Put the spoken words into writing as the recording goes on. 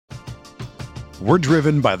We're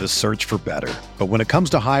driven by the search for better. But when it comes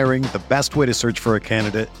to hiring, the best way to search for a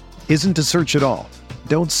candidate isn't to search at all.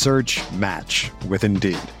 Don't search, match with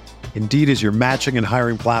Indeed. Indeed is your matching and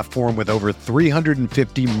hiring platform with over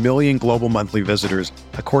 350 million global monthly visitors,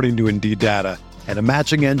 according to Indeed data, and a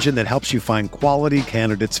matching engine that helps you find quality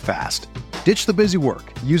candidates fast. Ditch the busy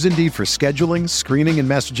work. Use Indeed for scheduling, screening, and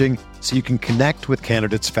messaging so you can connect with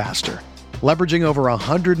candidates faster. Leveraging over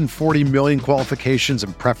 140 million qualifications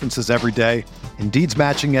and preferences every day, Indeed's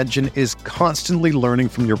matching engine is constantly learning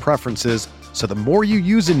from your preferences, so the more you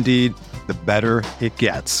use Indeed, the better it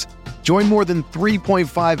gets. Join more than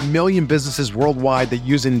 3.5 million businesses worldwide that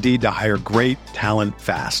use Indeed to hire great talent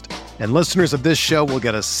fast. And listeners of this show will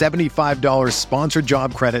get a $75 sponsored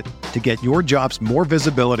job credit to get your jobs more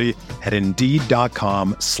visibility at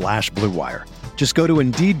Indeed.com/Blue Wire. Just go to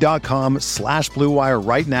Indeed.com/Blue Wire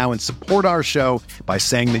right now and support our show by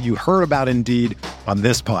saying that you heard about Indeed on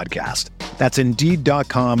this podcast. That's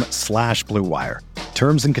Indeed.com/Blue Wire.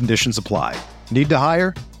 Terms and conditions apply. Need to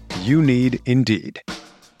hire? You need Indeed.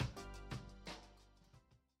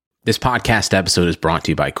 This podcast episode is brought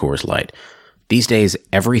to you by Coors Light. These days,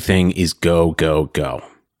 everything is go, go, go.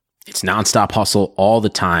 It's nonstop hustle all the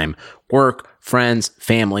time. Work, friends,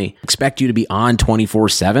 family expect you to be on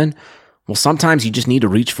 24/7. Well, sometimes you just need to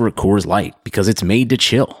reach for a Coors Light because it's made to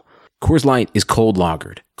chill. Coors Light is cold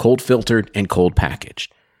lagered, cold filtered, and cold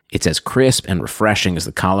packaged. It's as crisp and refreshing as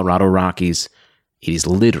the Colorado Rockies. It is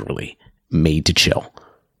literally made to chill.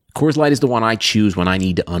 Coors Light is the one I choose when I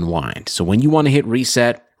need to unwind. So when you want to hit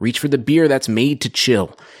reset, reach for the beer that's made to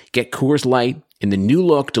chill. Get Coors Light in the new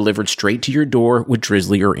look delivered straight to your door with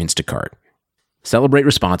Drizzly or Instacart. Celebrate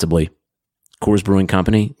responsibly. Coors Brewing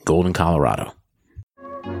Company, Golden, Colorado.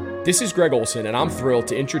 This is Greg Olson, and I'm thrilled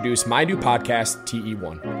to introduce my new podcast,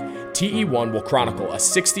 TE1. TE1 will chronicle a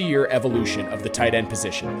 60-year evolution of the tight end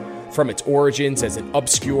position, from its origins as an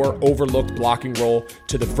obscure, overlooked blocking role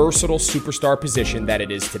to the versatile superstar position that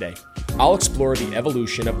it is today. I'll explore the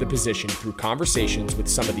evolution of the position through conversations with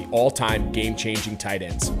some of the all-time game-changing tight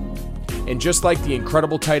ends. And just like the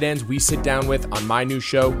incredible tight ends we sit down with on my new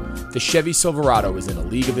show, the Chevy Silverado is in a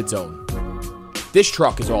league of its own. This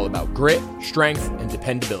truck is all about grit, strength, and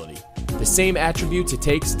dependability, the same attributes it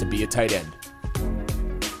takes to be a tight end.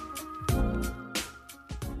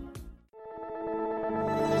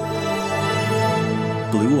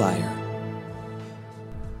 Blue Wire.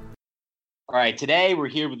 All right, today we're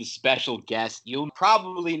here with a special guest. You'll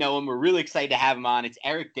probably know him. We're really excited to have him on. It's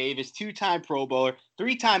Eric Davis, two-time Pro Bowler,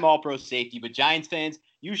 three-time All-Pro safety. But Giants fans,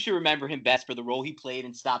 you should remember him best for the role he played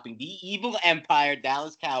in stopping the evil empire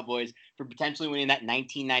Dallas Cowboys from potentially winning that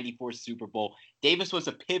 1994 Super Bowl. Davis was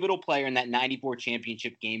a pivotal player in that 94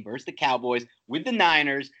 championship game versus the Cowboys with the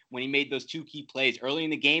Niners when he made those two key plays. Early in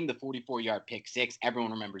the game, the 44-yard pick six.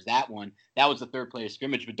 Everyone remembers that one. That was the third play of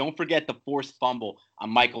scrimmage. But don't forget the forced fumble on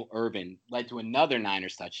Michael Irvin led to another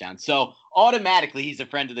Niners touchdown. So automatically, he's a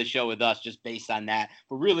friend of the show with us just based on that.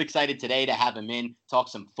 We're really excited today to have him in, talk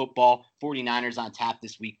some football. 49ers on tap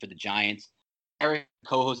this week for the Giants. Eric,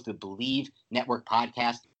 co-host of the Believe Network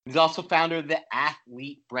podcast. He's also founder of the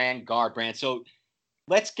Athlete Brand Guard brand. So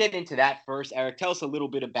let's get into that first. Eric, tell us a little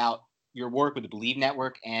bit about your work with the Believe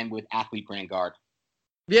Network and with Athlete Brand Guard.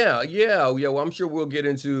 Yeah. Well, I'm sure we'll get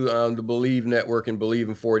into the Believe Network and Believe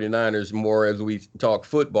in 49ers more as we talk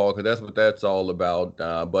football, because that's what that's all about.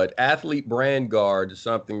 But Athlete Brand Guard is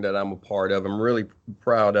something that I'm a part of. I'm really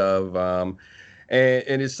proud of.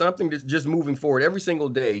 And it's something that's just moving forward every single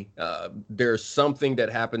day. There's something that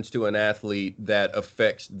happens to an athlete that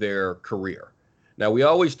affects their career. Now, we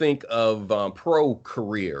always think of pro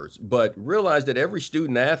careers, but realize that every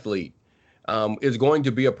student athlete is going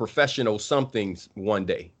to be a professional something one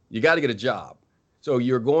day. You got to get a job. So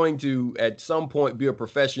you're going to, at some point, be a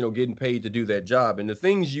professional getting paid to do that job. And the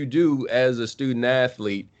things you do as a student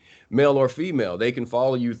athlete, male or female, they can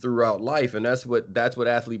follow you throughout life. And that's what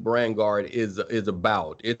Athlete Brand Guard is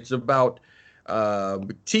about. It's about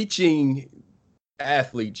teaching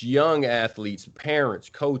athletes, young athletes, parents,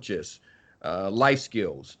 coaches, life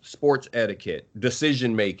skills, sports etiquette,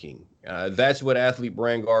 decision making. That's what Athlete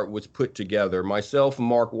Brand Guard was put together. Myself and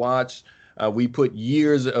Mark Watts, we put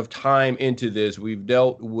years of time into this. We've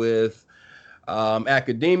dealt with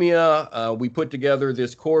academia. We put together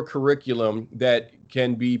this core curriculum that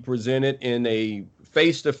can be presented in a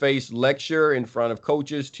face-to-face lecture in front of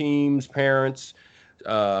coaches, teams, parents,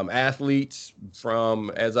 athletes, from,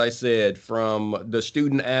 as I said, from the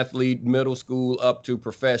student athlete, middle school, up to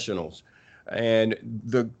professionals. And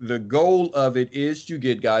the goal of it is to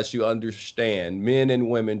get guys to understand, men and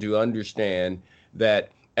women to understand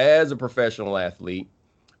that as a professional athlete,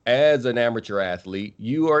 as an amateur athlete,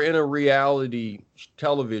 you are in a reality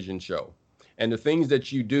television show. And the things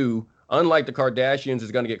that you do, unlike the Kardashians,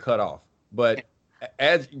 is going to get cut off. But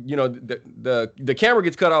as you know, the camera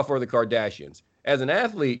gets cut off for the Kardashians. As an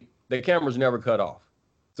athlete, the camera's never cut off.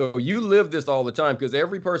 So you live this all the time because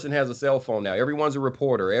every person has a cell phone now. Everyone's a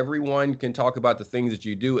reporter. Everyone can talk about the things that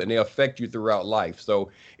you do, and they affect you throughout life. So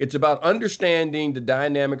it's about understanding the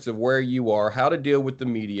dynamics of where you are, how to deal with the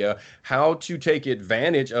media, how to take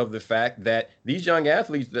advantage of the fact that these young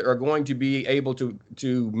athletes that are going to be able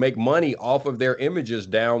to make money off of their images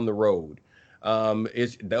down the road.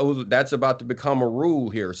 That's about to become a rule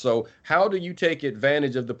here. So how do you take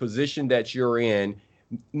advantage of the position that you're in?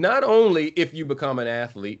 Not only if you become an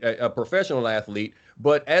athlete, a professional athlete,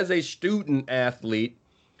 but as a student athlete,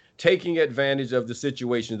 taking advantage of the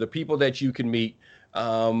situation, the people that you can meet,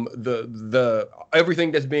 the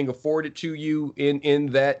everything that's being afforded to you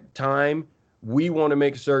in that time. We want to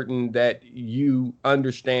make certain that you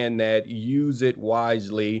understand that, use it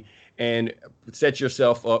wisely, and set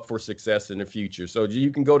yourself up for success in the future. So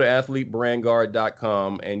you can go to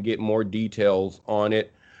athletebrandguard.com and get more details on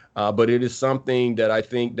it. But it is something that I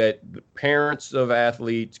think that the parents of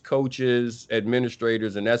athletes, coaches,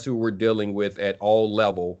 administrators, and that's who we're dealing with at all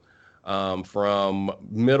level, from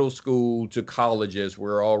middle school to colleges.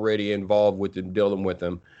 We're already involved with them, dealing with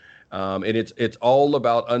them. And it's all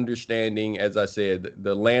about understanding, as I said,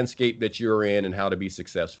 the landscape that you're in and how to be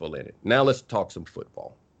successful in it. Now let's talk some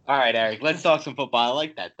football. All right, Eric, let's talk some football. I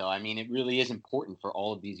like that, though. I mean, it really is important for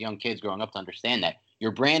all of these young kids growing up to understand that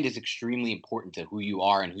your brand is extremely important to who you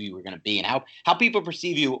are and who you are going to be, and how people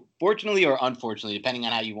perceive you, fortunately or unfortunately, depending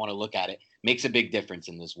on how you want to look at it, makes a big difference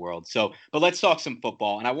in this world. So, but let's talk some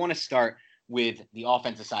football, and I want to start with the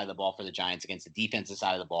offensive side of the ball for the Giants against the defensive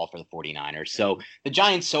side of the ball for the 49ers. So the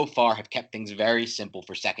Giants so far have kept things very simple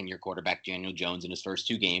for second-year quarterback Daniel Jones in his first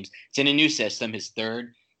two games. It's in a new system, his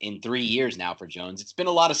third in 3 years now for Jones. It's been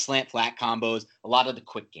a lot of slant flat combos, a lot of the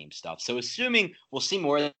quick game stuff. So assuming we'll see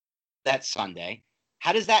more of that Sunday,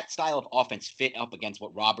 how does that style of offense fit up against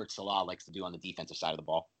what Robert Saleh likes to do on the defensive side of the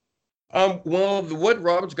ball? Well, what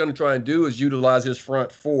Robert's going to try and do is utilize his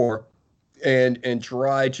front four and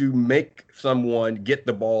try to make someone get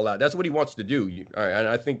the ball out. That's what he wants to do. And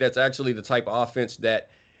I think that's actually the type of offense that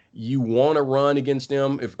you want to run against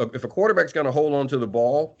them. If a quarterback's going to hold on to the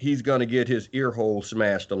ball, he's going to get his ear hole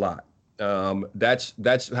smashed a lot. That's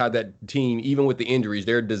how that team, even with the injuries,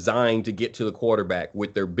 they're designed to get to the quarterback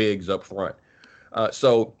with their bigs up front.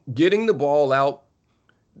 So getting the ball out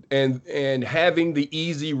and having the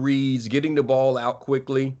easy reads, getting the ball out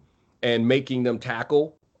quickly and making them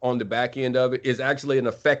tackle on the back end of it is actually an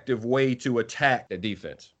effective way to attack the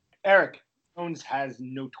defense. Eric, Jones has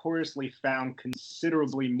notoriously found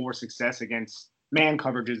considerably more success against man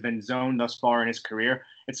coverages than zone thus far in his career.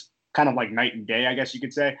 It's kind of like night and day, I guess you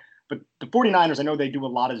could say. But the 49ers, I know they do a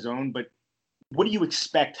lot of zone, but what do you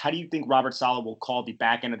expect? How do you think Robert Saleh will call the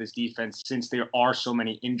back end of this defense since there are so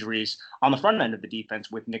many injuries on the front end of the defense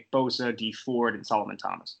with Nick Bosa, Dee Ford, and Solomon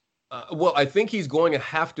Thomas? Well, I think he's going to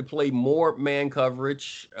have to play more man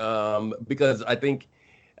coverage because I think,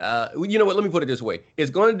 you know what, let me put it this way. It's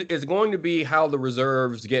going to be how the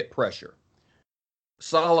reserves get pressure.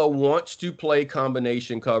 Saleh wants to play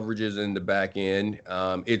combination coverages in the back end.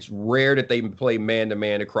 It's rare that they play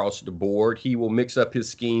man-to-man across the board. He will mix up his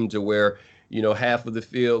scheme to where, you know, half of the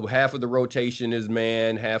field, half of the rotation is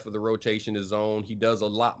man, half of the rotation is zone. He does a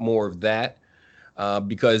lot more of that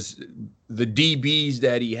because the DBs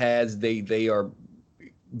that he has, they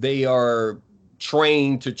are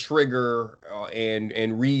trained to trigger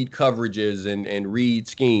and read coverages and read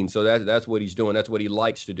schemes. So that's what he's doing. That's what he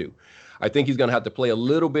likes to do. I think he's going to have to play a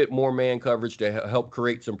little bit more man coverage to help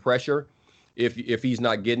create some pressure if he's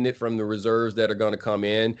not getting it from the reserves that are going to come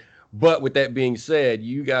in. But with that being said,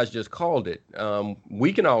 you guys just called it.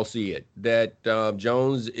 We can all see it that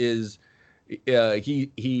Jones is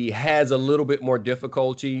he has a little bit more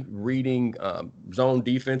difficulty reading zone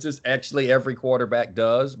defenses. Actually, every quarterback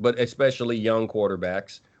does, but especially young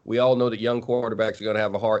quarterbacks. We all know that young quarterbacks are going to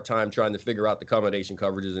have a hard time trying to figure out the combination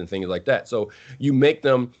coverages and things like that. So you make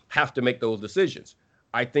them have to make those decisions.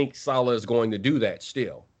 I think Saleh is going to do that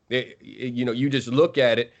still. You just look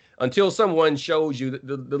at it until someone shows you that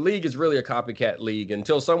the league is really a copycat league.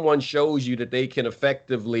 Until someone shows you that they can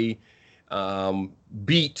effectively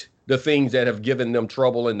beat the things that have given them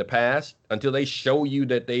trouble in the past, until they show you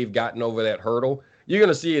that they've gotten over that hurdle, you're going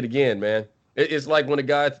to see it again, man. It's like when a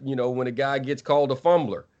guy gets called a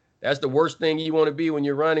fumbler. That's the worst thing you want to be when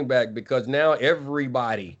you're running back, because now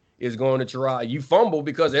everybody is going to try. You fumble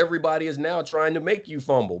because everybody is now trying to make you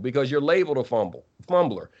fumble because you're labeled a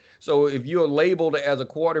fumbler. So if you're labeled as a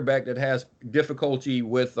quarterback that has difficulty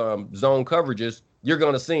with zone coverages, you're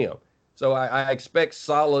going to see him. So I expect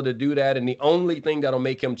Saleh to do that. And the only thing that'll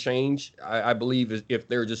make him change, I believe, is if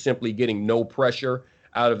they're just simply getting no pressure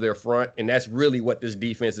out of their front. And that's really what this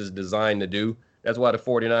defense is designed to do. That's why the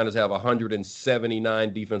 49ers have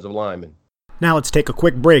 179 defensive linemen. Now let's take a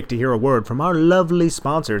quick break to hear a word from our lovely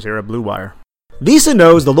sponsors here at Blue Wire. Visa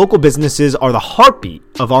knows the local businesses are the heartbeat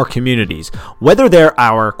of our communities. Whether they're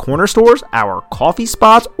our corner stores, our coffee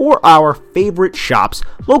spots, or our favorite shops,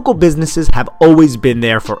 local businesses have always been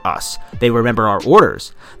there for us. They remember our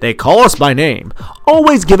orders. They call us by name,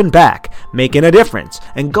 always giving back, making a difference,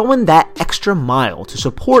 and going that extra mile to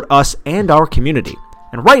support us and our community.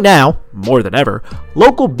 And right now, more than ever,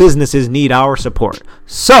 local businesses need our support.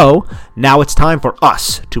 So, now it's time for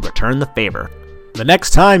us to return the favor. The next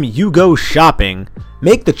time you go shopping,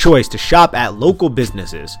 make the choice to shop at local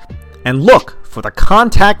businesses and look for the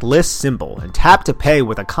contactless symbol and tap to pay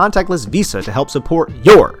with a contactless Visa to help support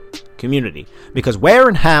your community. Because where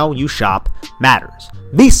and how you shop matters.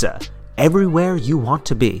 Visa, everywhere you want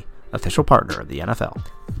to be. Official partner of the NFL.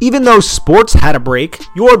 Even though sports had a break,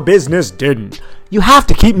 your business didn't. You have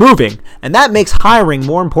to keep moving, and that makes hiring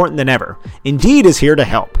more important than ever. Indeed is here to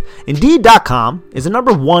help. Indeed.com is the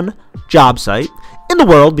 #1 job site in the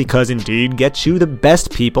world because Indeed gets you the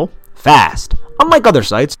best people fast. Unlike other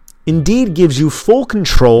sites, Indeed gives you full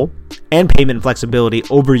control and payment flexibility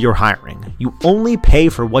over your hiring. You only pay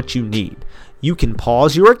for what you need. You can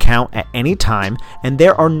pause your account at any time, and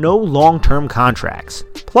there are no long-term contracts.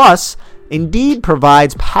 Plus, Indeed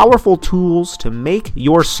provides powerful tools to make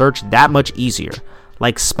your search that much easier,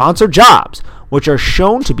 like sponsored jobs, which are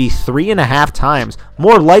shown to be 3.5 times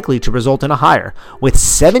more likely to result in a hire. With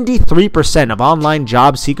 73% of online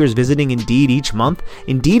job seekers visiting Indeed each month,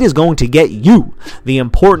 Indeed is going to get you the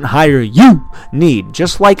important hire you need,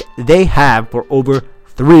 just like they have for over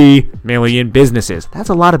 3 million businesses. That's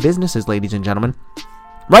a lot of businesses, ladies and gentlemen.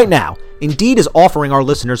 Right now, Indeed is offering our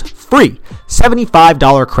listeners free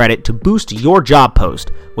 $75 credit to boost your job post,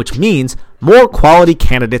 which means more quality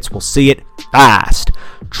candidates will see it fast.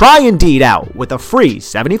 Try Indeed out with a free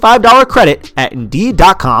 $75 credit at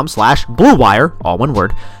Indeed.com/BlueWire, all one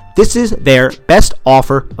word. This is their best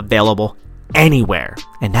offer available anywhere.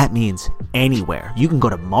 And that means anywhere. You can go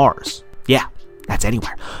to Mars. Yeah, that's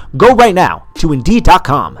anywhere. Go right now to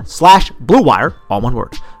Indeed.com/BlueWire, all one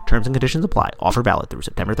word. Terms and conditions apply. Offer valid through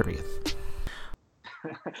September 30th.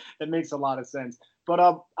 That makes a lot of sense. But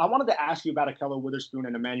I wanted to ask you about Ahkello Witherspoon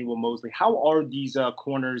and Emmanuel Mosley. How are these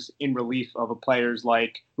corners in relief of players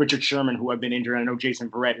like Richard Sherman, who have been injured? I know Jason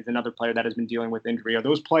Verrett is another player that has been dealing with injury. Are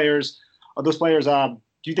those players? Do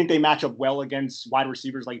you think they match up well against wide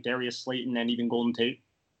receivers like Darius Slayton and even Golden Tate?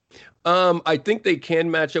 I think they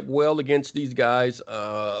can match up well against these guys.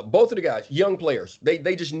 Both of the guys, young players,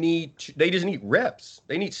 they just need reps.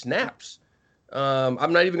 They need snaps.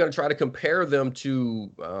 I'm not even going to try to compare them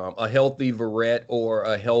to a healthy Verrett or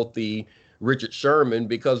a healthy Richard Sherman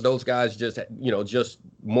because those guys just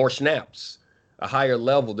more snaps, a higher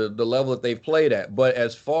level, the level that they've played at. But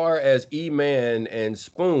as far as E-Man and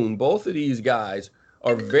Spoon, both of these guys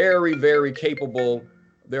are very, very capable.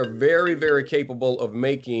 They're very, very capable of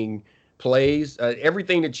making plays.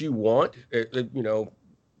 Everything that you want,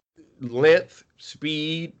 length,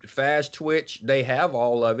 speed, fast twitch, they have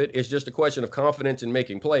all of it. It's just a question of confidence in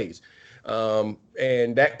making plays.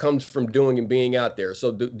 And that comes from doing and being out there.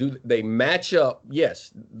 So do they match up?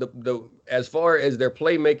 Yes. As far as their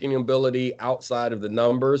playmaking ability outside of the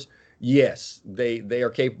numbers, yes, they are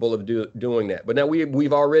capable of doing that. But now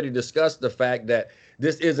we've already discussed the fact that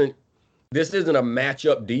this isn't a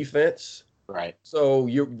matchup defense. Right. So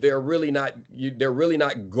they're really not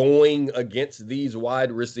going against these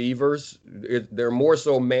wide receivers. They're more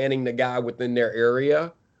so manning the guy within their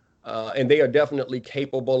area. And they are definitely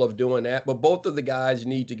capable of doing that. But both of the guys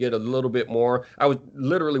need to get a little bit more. I was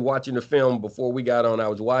literally watching the film before we got on. I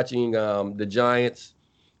was watching the Giants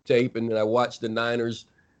tape, and then I watched the Niners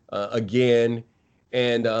again.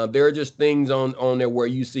 And there are just things on there where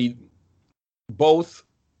you see both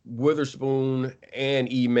Witherspoon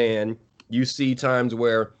and E-Man. You see times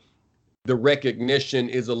where the recognition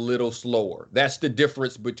is a little slower. That's the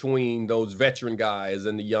difference between those veteran guys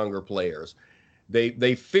and the younger players.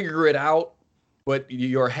 They figure it out, but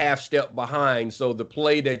you're half step behind. So the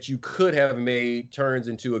play that you could have made turns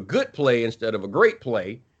into a good play instead of a great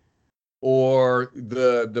play, or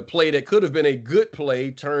the play that could have been a good play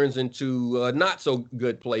turns into a not so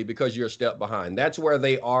good play because you're a step behind. That's where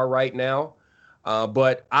they are right now.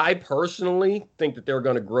 But I personally think that they're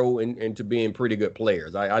going to grow into being pretty good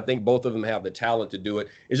players. I think both of them have the talent to do it.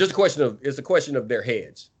 It's just a question of their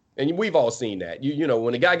heads. And we've all seen that. You know,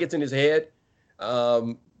 when a guy gets in his head,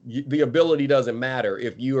 the ability doesn't matter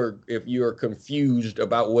if you're confused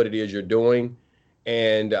about what it is you're doing,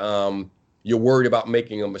 and you're worried about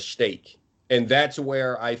making a mistake. And that's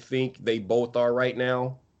where I think they both are right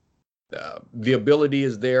now. The ability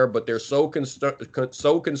is there, but they're so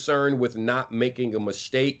concerned with not making a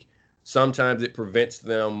mistake. Sometimes it prevents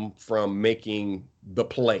them from making the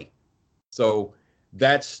play. So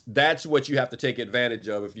that's what you have to take advantage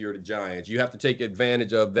of if you're the Giants. You have to take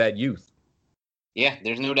advantage of that youth. Yeah,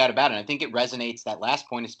 there's no doubt about it. I think it resonates. That last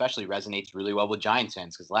point especially resonates really well with Giants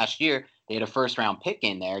fans, because last year they had a first-round pick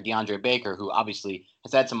in there, DeAndre Baker, who obviously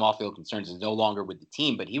has had some off-field concerns, is no longer with the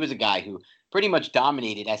team, but he was a guy who pretty much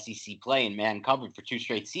dominated SEC play and man covered for 2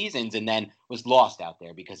 straight seasons, and then was lost out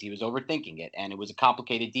there because he was overthinking it, and it was a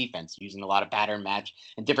complicated defense using a lot of pattern match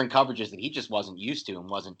and different coverages that he just wasn't used to and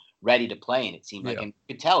wasn't ready to play. And it seemed like, and you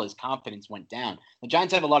could tell his confidence went down. The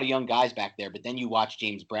Giants have a lot of young guys back there, but then you watch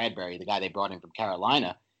James Bradberry, the guy they brought in from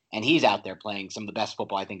Carolina, and he's out there playing some of the best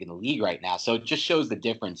football, I think, in the league right now. So it just shows the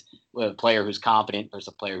difference with a player who's confident versus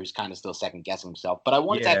a player who's kind of still second-guessing himself. But I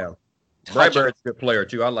wanted to Bradberry's a good player,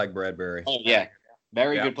 too. I like Bradberry. Oh, yeah.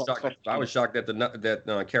 Very good player. I was shocked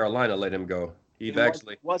that Carolina let him go. He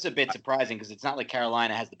was a bit surprising, because it's not like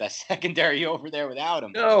Carolina has the best secondary over there without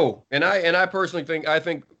him. No, and I personally think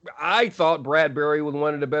I thought Bradberry was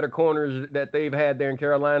one of the better corners that they've had there in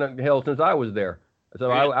Carolina, hell, since I was there.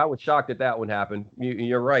 So I was shocked that one happened.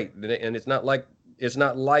 You're right, and it's not like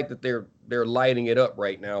that they're lighting it up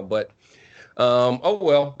right now. But oh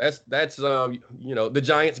well, that's the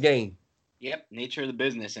Giants' game. Yep, nature of the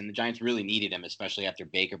business, and the Giants really needed him, especially after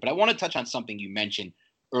Baker. But I want to touch on something you mentioned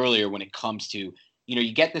earlier when it comes to,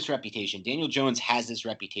 you get this reputation. Daniel Jones has this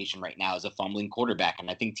reputation right now as a fumbling quarterback, and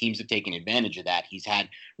I think teams have taken advantage of that. He's had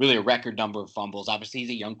really a record number of fumbles. Obviously, he's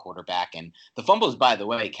a young quarterback, and the fumbles, by the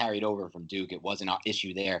way, carried over from Duke. It wasn't an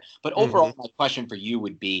issue there. But overall, my question for you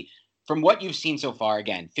would be, from what you've seen so far,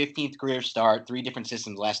 again, 15th career start, 3 different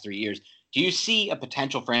systems the last 3 years, do you see a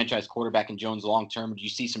potential franchise quarterback in Jones long-term, or do you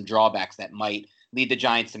see some drawbacks that might lead the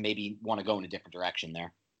Giants to maybe want to go in a different direction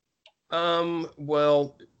there?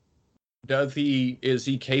 Well, is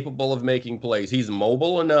he capable of making plays? He's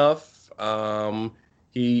mobile enough.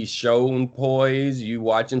 He's shown poise. You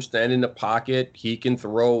watch him stand in the pocket. He can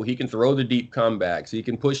throw the deep comebacks. He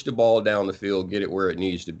can push the ball down the field, get it where it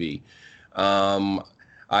needs to be.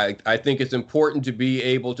 I think it's important to be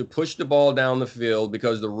able to push the ball down the field,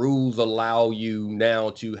 because the rules allow you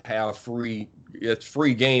now to have free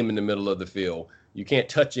game in the middle of the field. You can't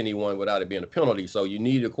touch anyone without it being a penalty. So you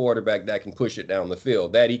need a quarterback that can push it down the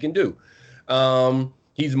field. That he can do.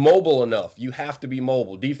 He's mobile enough. You have to be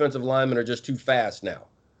mobile. Defensive linemen are just too fast now.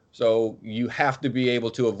 So you have to be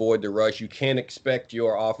able to avoid the rush. You can't expect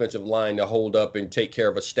your offensive line to hold up and take care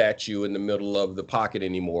of a statue in the middle of the pocket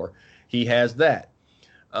anymore. He has that.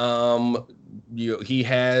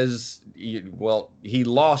 He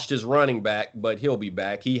lost his running back, but he'll be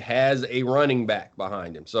back. He has a running back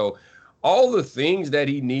behind him. So all the things that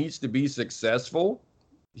he needs to be successful,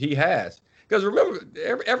 he has. Because remember,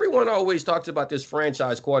 everyone always talks about this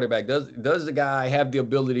franchise quarterback. Does the guy have the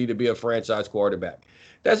ability to be a franchise quarterback?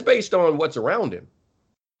 That's based on what's around him.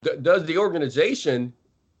 Does the organization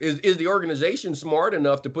Is the organization smart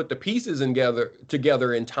enough to put the pieces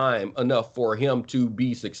together in time enough for him to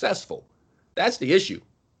be successful? That's the issue.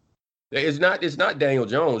 It's not Daniel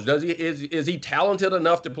Jones. Is he talented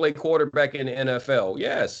enough to play quarterback in the NFL?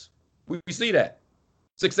 Yes, we see that.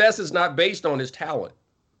 Success is not based on his talent.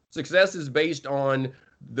 Success is based on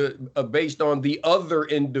the other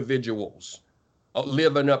individuals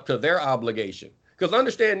living up to their obligation. Because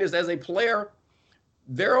understand this, as a player,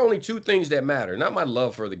 there are only 2 things that matter. Not my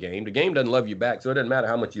love for the game. The game doesn't love you back, so it doesn't matter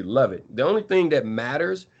how much you love it. The only thing that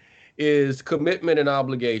matters is commitment and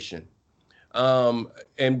obligation.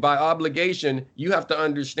 And by obligation, you have to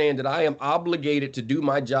understand that I am obligated to do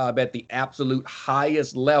my job at the absolute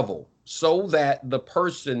highest level, so that the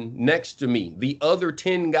person next to me, the other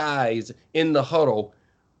 10 guys in the huddle,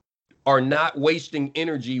 are not wasting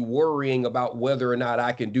energy worrying about whether or not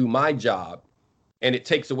I can do my job, and it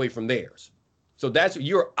takes away from theirs. So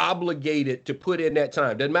you're obligated to put in that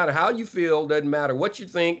time. Doesn't matter how you feel, doesn't matter what you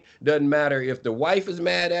think, doesn't matter if the wife is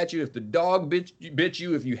mad at you, if the dog bit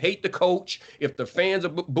you, if you hate the coach, if the fans are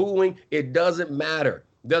booing, it doesn't matter.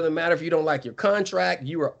 Doesn't matter if you don't like your contract.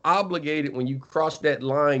 You are obligated when you cross that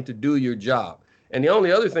line to do your job. And the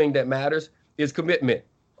only other thing that matters is commitment.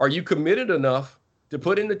 Are you committed enough to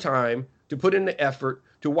put in the time to put in the effort,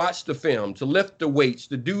 to watch the film, to lift the weights,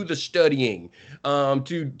 to do the studying,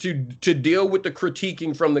 to deal with the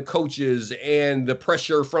critiquing from the coaches and the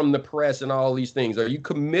pressure from the press and all these things? Are you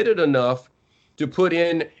committed enough to put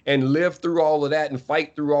in and live through all of that and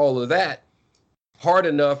fight through all of that hard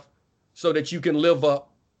enough so that you can live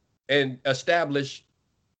up and establish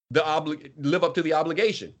live up to the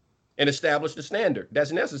obligation and establish the standard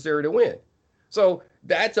that's necessary to win? So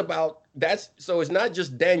so it's not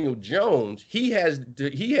just Daniel Jones. He has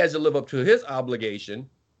to live up to his obligation.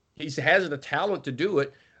 He has the talent to do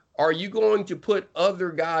it. Are you going to put other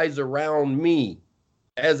guys around me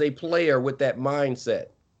as a player with that mindset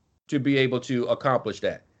to be able to accomplish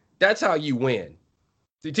that? That's how you win.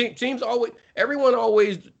 The everyone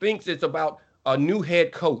always thinks it's about a new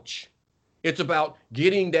head coach. It's about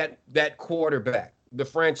getting that quarterback, the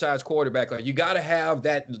franchise quarterback. You got to have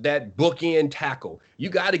that bookend tackle. You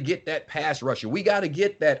got to get that pass rusher. We got to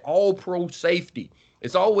get that all-pro safety.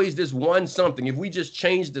 It's always this one something. If we just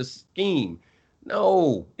change the scheme.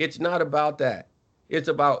 No, it's not about that. It's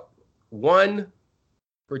about one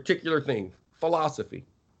particular thing, philosophy.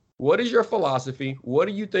 What is your philosophy? What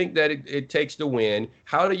do you think that it takes to win?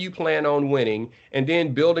 How do you plan on winning? And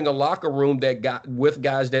then building a locker room with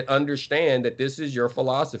guys that understand that this is your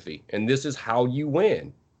philosophy and this is how you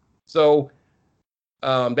win. So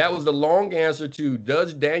that was the long answer to,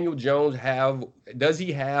 does Daniel Jones have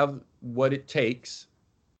what it takes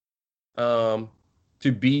to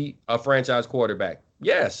be a franchise quarterback?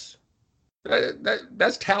 Yes.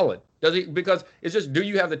 That's talent. Does he? Because it's just, do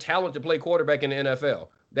you have the talent to play quarterback in the NFL?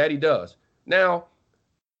 That he does. Now,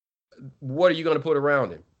 what are you going to put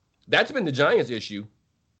around him? That's been the Giants' issue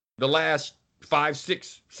the last 5,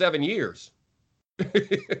 6, 7 years. Well,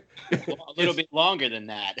 a little bit longer than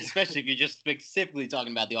that, especially if you're just specifically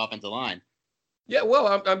talking about the offensive line. Yeah,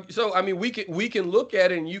 well, we can look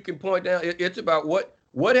at it and you can point out. It's about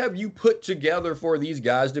what have you put together for these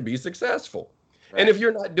guys to be successful. Right. And if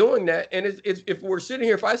you're not doing that, and if we're sitting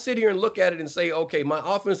here, if I sit here and look at it and say, okay, my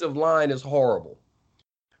offensive line is horrible.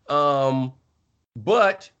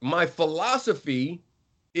 But my philosophy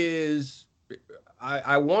is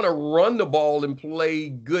I want to run the ball and play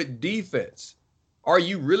good defense. Are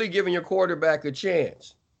you really giving your quarterback a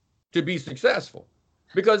chance to be successful?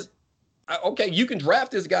 Because, okay, you can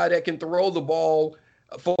draft this guy that can throw the ball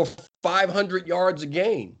for 500 yards a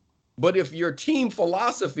game. But if your team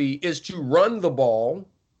philosophy is to run the ball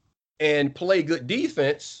and play good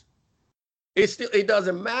defense, it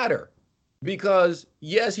doesn't matter. Because,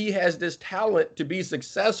 yes, he has this talent to be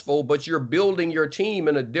successful, but you're building your team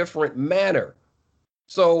in a different manner.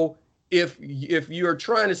 So if you're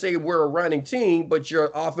trying to say we're a running team, but your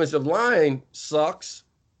offensive line sucks,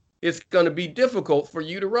 it's going to be difficult for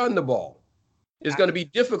you to run the ball. It's going to be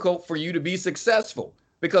difficult for you to be successful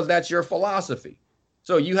because that's your philosophy.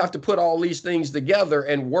 So you have to put all these things together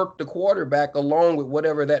and work the quarterback along with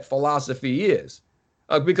whatever that philosophy is.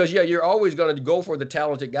 Because, yeah, you're always going to go for the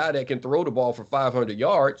talented guy that can throw the ball for 500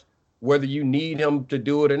 yards, whether you need him to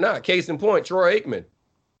do it or not. Case in point, Troy Aikman.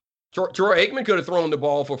 Troy Aikman could have thrown the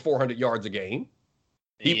ball for 400 yards a game.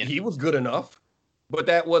 He was good enough, but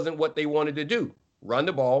that wasn't what they wanted to do. Run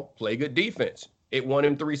the ball, play good defense. It won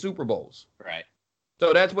him 3 Super Bowls. Right.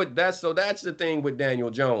 So that's the thing with Daniel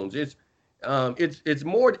Jones. It's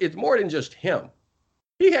more than just him.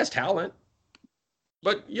 He has talent.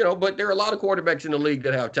 But there are a lot of quarterbacks in the league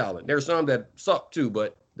that have talent. There's some that suck too,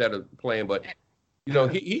 but that are playing. But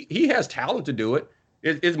he has talent to do it.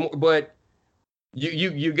 It's more, but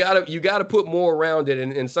you gotta put more around it,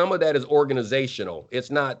 and some of that is organizational. It's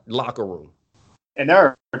not locker room. And there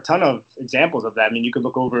are a ton of examples of that. I mean, you could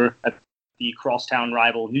look over at the crosstown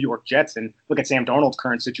rival New York Jets and look at Sam Darnold's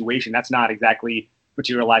current situation. That's not exactly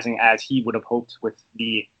materializing as he would have hoped with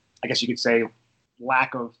the, I guess you could say,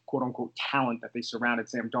 lack of quote-unquote talent that they surrounded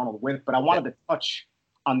Sam Darnold with. But I wanted to touch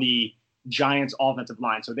on the Giants offensive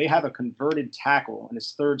line. So they have a converted tackle in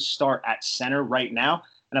his third start at center right now.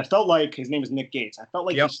 And I felt like, his name is Nick Gates, I felt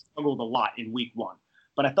like he struggled a lot in week 1.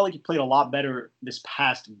 But I felt like he played a lot better this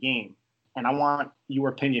past game. And I want your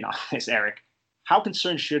opinion on this, Eric. How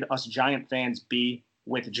concerned should us Giant fans be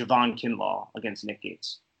with Javon Kinlaw against Nick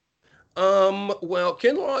Gates? Well,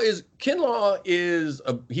 Kinlaw is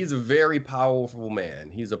he's a very powerful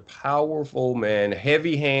man. He's a powerful man,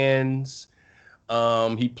 heavy hands.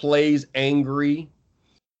 He plays angry,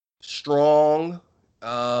 strong,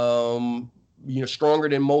 stronger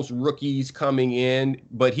than most rookies coming in,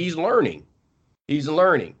 but he's learning. He's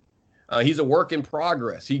a work in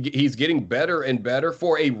progress. He's getting better and better.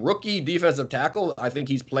 For a rookie defensive tackle, I think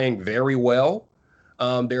he's playing very well.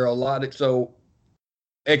 There are a lot of, so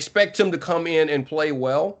expect him to come in and play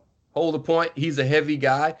well. hold the point. He's a heavy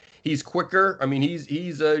guy. He's quicker. I mean,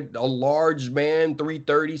 he's a large man,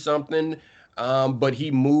 330 something, but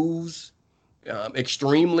he moves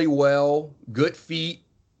extremely well. Good feet,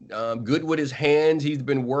 good with his hands. He's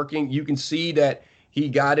been working. You can see that he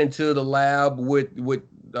got into the lab with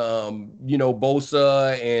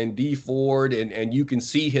Bosa and D Ford, and you can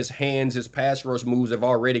see his hands, his pass rush moves have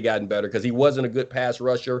already gotten better because he wasn't a good pass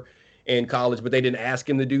rusher in college, but they didn't ask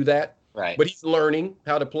him to do that. Right. But he's learning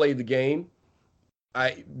how to play the game.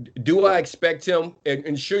 I expect him,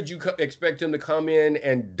 and should you expect him to come in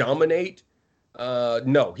and dominate?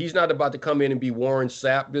 No, he's not about to come in and be Warren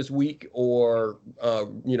Sapp this week, or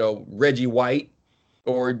Reggie White,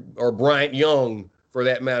 or Bryant Young, for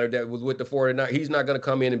that matter, that was with the 49ers. He's not going to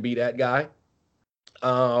come in and be that guy.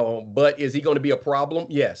 But is he going to be a problem?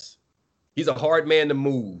 Yes. He's a hard man to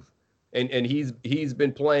move, and he's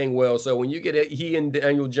been playing well. So when you get he and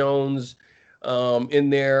Daniel Jones in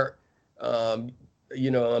there,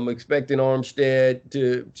 I'm expecting Armstead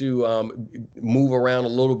to move around a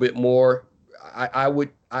little bit more. I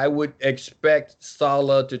would expect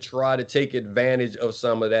Saleh to try to take advantage of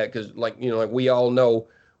some of that, because like we all know,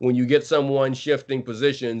 when you get someone shifting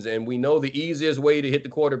positions, and we know the easiest way to hit the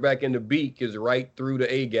quarterback in the beak is right through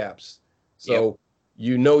the A gaps. So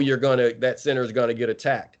that center is gonna get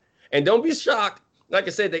attacked. And don't be shocked. Like I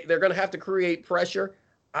said, they're gonna have to create pressure.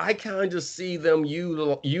 I kind of see them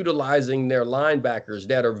utilizing their linebackers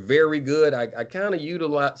that are very good. I kind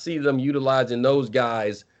of see them utilizing those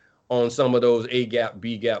guys on some of those A gap,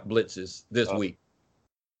 B gap blitzes this week.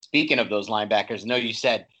 Speaking of those linebackers, I know you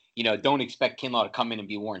said, don't expect Kinlaw to come in and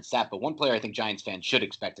be Warren Sapp, but one player I think Giants fans should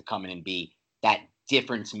expect to come in and be that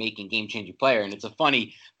difference-making, game-changing player. And it's a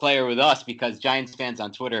funny player with us, because Giants fans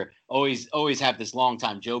on Twitter always have this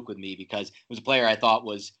long-time joke with me, because it was a player I thought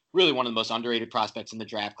was really one of the most underrated prospects in the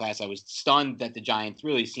draft class. I was stunned that the Giants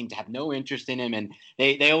really seemed to have no interest in him, and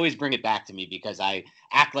they always bring it back to me because I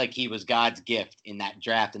act like he was God's gift in that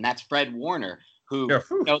draft, and that's Fred Warner, who,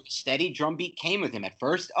 the steady drumbeat came with him at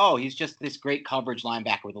first. Oh, he's just this great coverage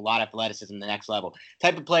linebacker with a lot of athleticism, the next level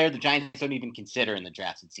type of player the Giants don't even consider in the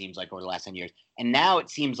drafts, it seems like, over the last 10 years. And now it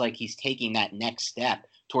seems like he's taking that next step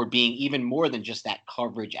toward being even more than just that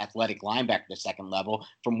coverage athletic linebacker at the second level.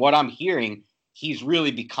 From what I'm hearing, he's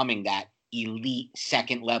really becoming that elite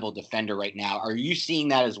second level defender right now. Are you seeing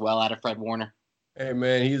that as well out of Fred Warner? Hey,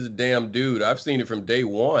 man, he's a damn dude. I've seen it from day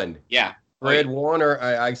one. Yeah. Fred Warner,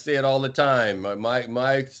 I say it all the time.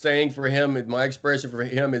 My saying for him, my expression for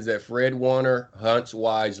him is that Fred Warner hunts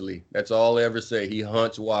wisely. That's all I ever say. He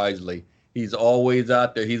hunts wisely. He's always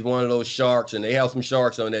out there. He's one of those sharks, and they have some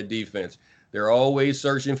sharks on that defense. They're always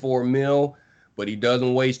searching for a meal, but he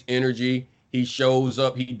doesn't waste energy. He shows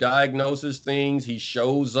up. He diagnoses things. He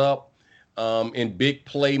shows up in big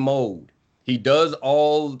play mode. He does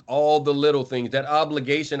all the little things, that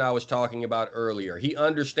obligation I was talking about earlier. He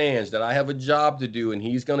understands that I have a job to do, and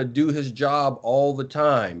he's going to do his job all the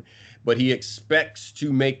time, but he expects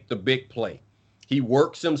to make the big play. He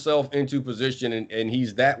works himself into position, and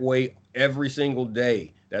he's that way every single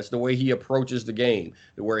day. That's the way he approaches the game,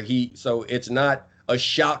 so it's not a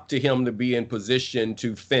shock to him to be in position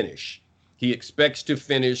to finish. He expects to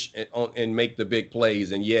finish and make the big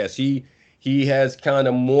plays. And yes, he has kind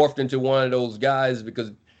of morphed into one of those guys,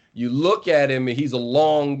 because you look at him and he's a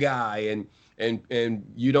long guy,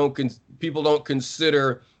 and people don't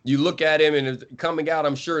consider, you look at him and coming out,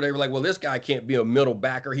 I'm sure they were like, well, this guy can't be a middle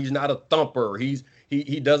backer. He's not a thumper.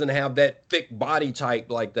 He doesn't have that thick body type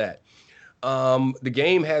like that. The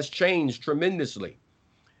game has changed tremendously,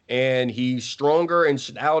 and he's stronger and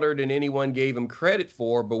stouter than anyone gave him credit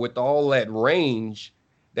for. But with all that range,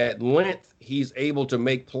 that length, he's able to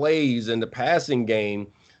make plays in the passing game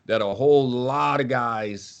that a whole lot of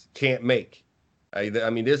guys can't make. I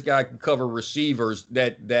mean, this guy can cover receivers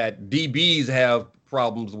that DBs have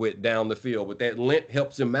problems with down the field, but that length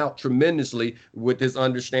helps him out tremendously with his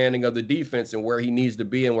understanding of the defense and where he needs to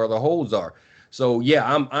be and where the holes are. So yeah,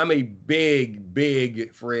 I'm a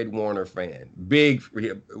big Fred Warner fan.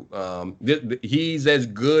 He's as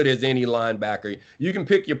good as any linebacker. You can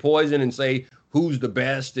pick your poison and say who's the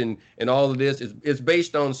best and all of this. It's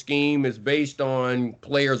based on scheme. It's based on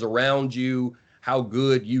players around you, how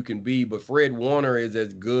good you can be. But Fred Warner is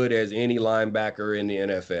as good as any linebacker in the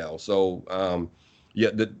NFL. So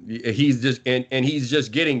he's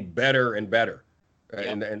just getting better and better. Yep.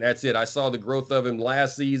 And that's it. I saw the growth of him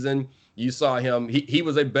last season. You saw him. He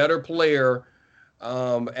was a better player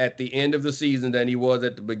at the end of the season than he was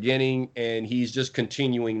at the beginning, and he's just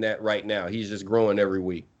continuing that right now. He's just growing every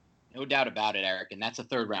week. No doubt about it, Eric. And that's a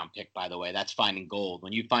third-round pick, by the way. That's finding gold.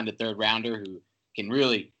 When you find a third-rounder who can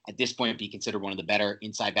really, at this point, be considered one of the better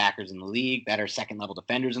inside backers in the league, better second-level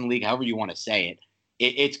defenders in the league, however you want to say it.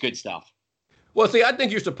 It's good stuff. Well, see, I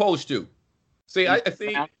think you're supposed to. See, I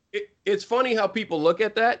think it's funny how people look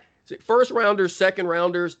at that. See, first rounders, second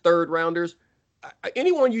rounders, third rounders.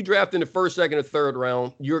 Anyone you draft in the first, second, or third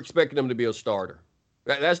round, you're expecting them to be a starter.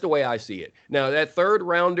 That's the way I see it. Now, that third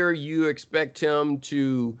rounder, you expect him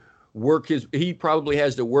to he probably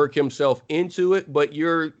has to work himself into it, but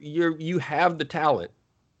you have the talent.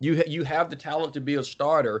 You have the talent to be a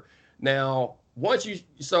starter. Now,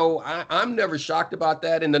 I'm never shocked about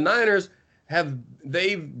that. And the Niners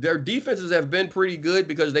their defenses have been pretty good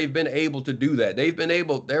because they've been able to do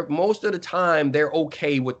that. Most of the time they're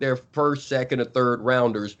okay with their first, second, or third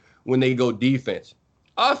rounders when they go defense.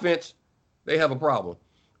 Offense, they have a problem.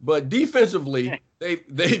 But defensively,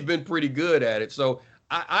 they've been pretty good at it. So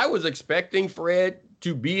I was expecting Fred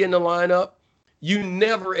to be in the lineup. You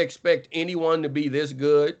never expect anyone to be this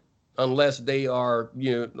good unless they are,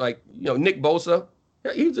 Nick Bosa.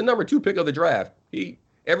 He's the number 2 pick of the draft.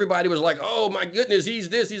 Everybody was like, oh, my goodness, he's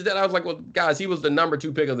this, he's that. I was like, well, guys, he was the number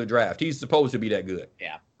 2 pick of the draft. He's supposed to be that good.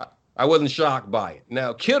 Yeah. I wasn't shocked by it.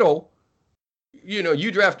 Now, Kittle,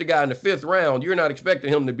 you draft a guy in the 5th round, you're not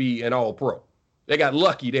expecting him to be an all-pro. They got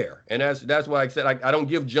lucky there. And that's why I said I don't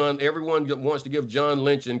give everyone wants to give John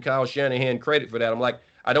Lynch and Kyle Shanahan credit for that. I'm like,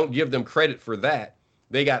 I don't give them credit for that.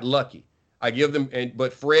 They got lucky. I give them,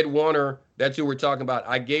 but Fred Warner, that's who we're talking about.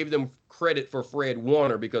 I gave them credit for Fred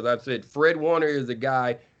Warner because I said Fred Warner is a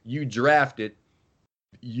guy you drafted.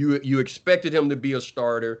 You expected him to be a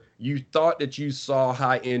starter. You thought that you saw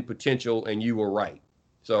high-end potential, and you were right.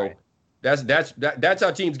 So right. That's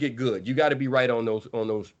how teams get good. You got to be right on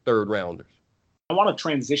those third rounders. I want to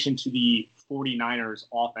transition to the 49ers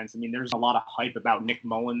offense. I mean, there's a lot of hype about Nick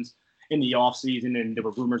Mullins in the offseason, and there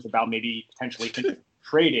were rumors about maybe potentially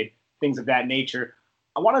traded, things of that nature.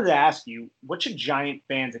 I wanted to ask you, what should Giant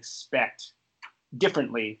fans expect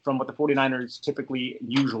differently from what the 49ers typically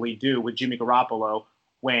usually do with Jimmy Garoppolo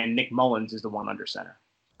when Nick Mullins is the one under center?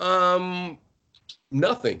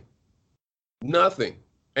 Nothing.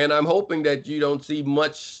 And I'm hoping that you don't see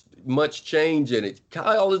much change in it.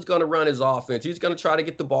 Kyle is going to run his offense. He's going to try to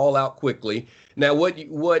get the ball out quickly. Now, what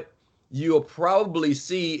you'll probably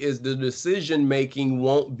see is the decision-making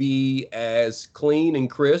won't be as clean and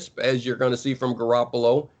crisp as you're going to see from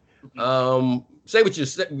Garoppolo. Say what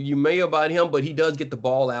you may about him, but he does get the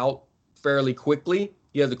ball out fairly quickly.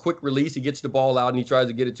 He has a quick release. He gets the ball out, and he tries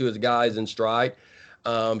to get it to his guys in stride.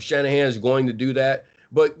 Shanahan is going to do that.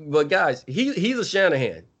 But guys, he's a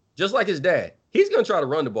Shanahan, just like his dad. He's going to try to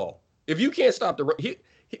run the ball. If you can't stop the run,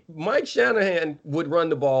 Mike Shanahan would run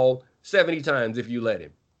the ball 70 times if you let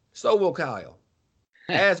him. So will Kyle.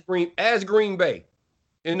 As Green Bay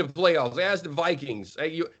in the playoffs, as the Vikings.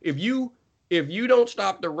 If you don't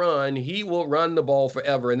stop the run, he will run the ball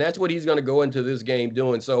forever, and that's what he's going to go into this game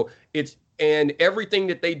doing. So and everything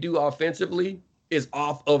that they do offensively is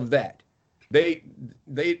off of that.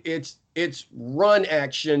 It's run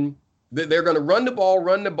action. They're going to run the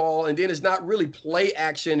ball, and then it's not really play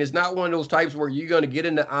action. It's not one of those types where you're going to get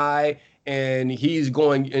in the eye and he's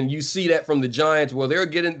going, and you see that from the Giants. Well, they're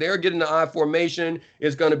getting the I formation.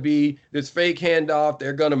 It's going to be this fake handoff.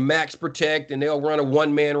 They're going to max protect, and they'll run a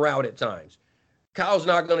one-man route at times. Kyle's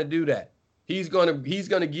not going to do that. He's going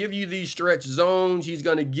to give you these stretch zones. He's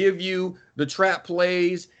going to give you the trap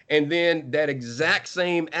plays, and then that exact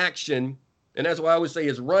same action. And that's why I always say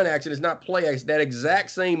it's run action. It's not play action. That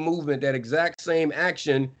exact same movement, that exact same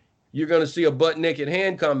action, you're going to see a butt-naked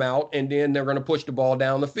hand come out, and then they're going to push the ball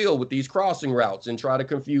down the field with these crossing routes and try to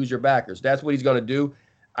confuse your backers. That's what he's going to do.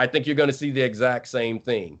 I think you're going to see the exact same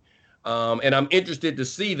thing. And I'm interested to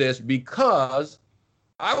see this because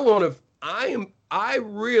I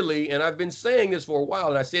really, and I've been saying this for a while,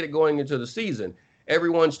 and I said it going into the season,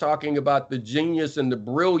 everyone's talking about the genius and the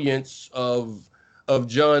brilliance of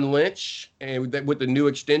John Lynch and with the new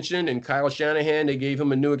extension, and Kyle Shanahan, they gave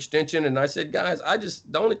him a new extension. And I said, guys,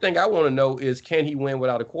 the only thing I want to know is, can he win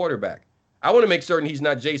without a quarterback? I want to make certain he's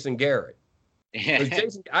not Jason Garrett.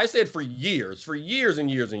 I said for years and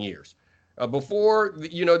years, before,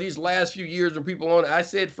 these last few years when people I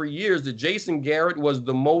said for years that Jason Garrett was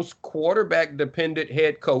the most quarterback dependent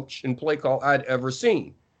head coach and play call I'd ever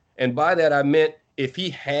seen. And by that, I meant if he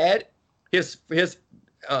had his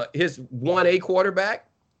 1A quarterback,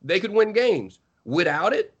 they could win games.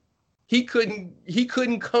 Without it, he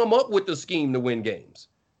couldn't come up with the scheme to win games.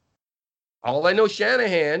 All I know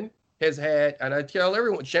Shanahan has had, and I tell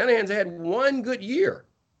everyone, Shanahan's had one good year.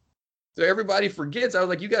 So everybody forgets. I was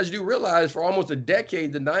like, you guys do realize for almost a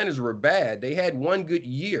decade, the Niners were bad. They had one good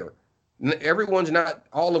year. Everyone's not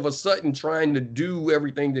all of a sudden trying to do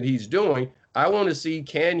everything that he's doing. I want to see,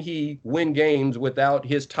 can he win games without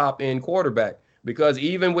his top end quarterback? Because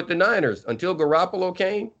even with the Niners, until Garoppolo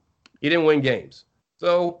came, he didn't win games.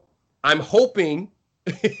 So I'm hoping,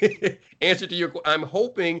 I'm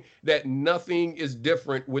hoping that nothing is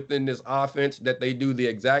different within this offense, that they do the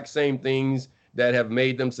exact same things that have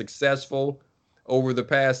made them successful over the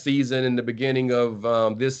past season and the beginning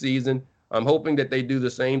of this season. I'm hoping that they do the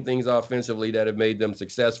same things offensively that have made them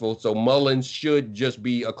successful. So Mullins should just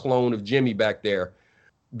be a clone of Jimmy back there.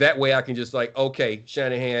 That way I can just like, okay,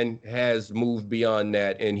 Shanahan has moved beyond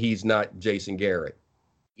that and he's not Jason Garrett.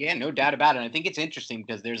 Yeah, no doubt about it. And I think it's interesting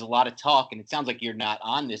because there's a lot of talk, and it sounds like you're not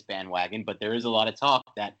on this bandwagon, but there is a lot of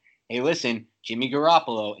talk that, hey, listen, Jimmy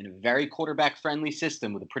Garoppolo in a very quarterback-friendly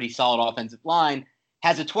system with a pretty solid offensive line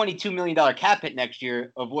has a $22 million cap hit next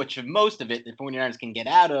year, of which most of it the 49ers can get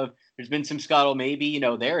out of. There's been some scuttle. Maybe,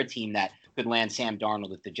 they're a team that could land Sam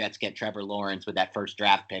Darnold if the Jets get Trevor Lawrence with that first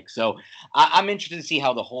draft pick. So I'm interested to see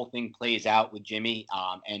how the whole thing plays out with Jimmy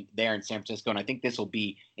and there in San Francisco. And I think this will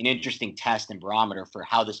be an interesting test and barometer for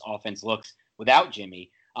how this offense looks without Jimmy.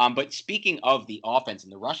 But speaking of the offense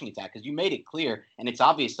and the rushing attack, because you made it clear, and it's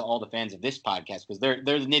obvious to all the fans of this podcast, because they're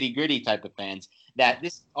the nitty-gritty type of fans, that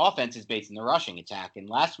this offense is based in the rushing attack. And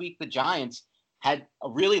last week, the Giants had a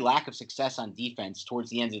really lack of success on defense towards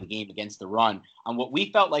the end of the game against the run on what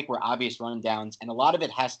we felt like were obvious rundowns. And a lot of it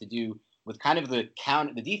has to do with kind of the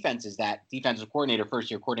defenses that defensive coordinator,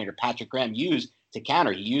 first-year coordinator Patrick Graham used to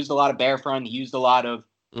counter. He used a lot of bear front. He used a lot of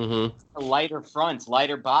lighter fronts,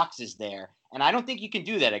 lighter boxes there. And I don't think you can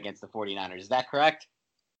do that against the 49ers. Is that correct?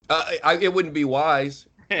 It wouldn't be wise.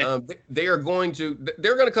 They're going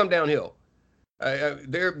to come downhill.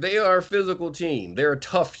 They are a physical team. They're a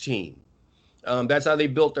tough team. That's how they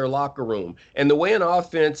built their locker room. And the way an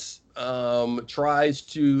offense tries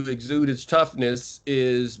to exude its toughness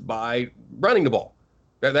is by running the ball.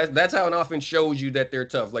 That's how an offense shows you that they're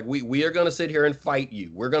tough. Like, we are going to sit here and fight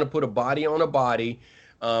you. We're going to put a body on a body,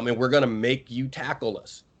 and we're going to make you tackle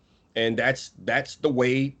us. And that's the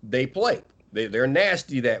way they play. They're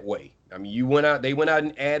nasty that way. I mean, they went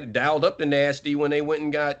out and dialed up the nasty when they went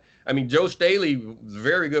and got. I mean, Joe Staley was a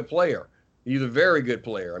very good player. He's a very good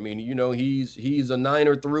player. I mean, he's a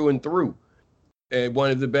Niner through and through, and one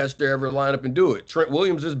of the best to ever line up and do it. Trent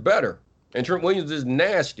Williams is better, and Trent Williams is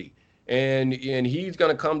nasty, and he's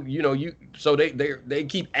gonna come. So they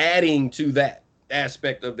keep adding to that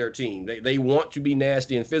aspect of their team. They want to be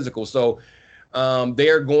nasty and physical. So.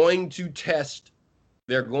 They're going to test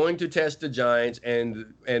the Giants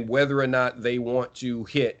and whether or not they want to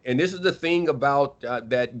hit. And this is the thing about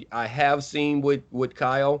that I have seen with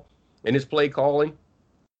Kyle and his play calling.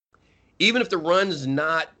 Even if the run's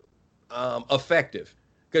not effective,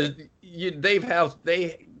 because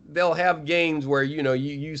they'll have games where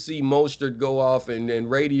you see Mostert go off and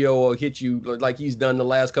radio will hit you like he's done the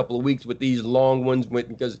last couple of weeks with these long ones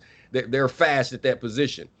because they're fast at that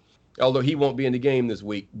position. Although he won't be in the game this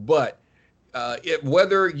week. But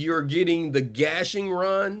whether you're getting the gashing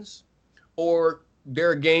runs or there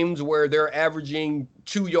are games where they're averaging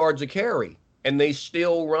 2 yards a carry and they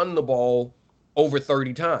still run the ball over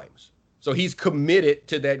 30 times. So he's committed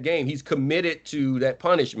to that game. He's committed to that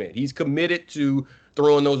punishment. He's committed to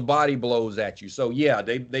throwing those body blows at you. So, yeah,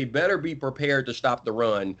 they better be prepared to stop the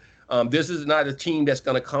run. This is not a team that's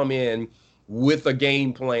going to come in with a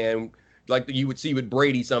game plan like you would see with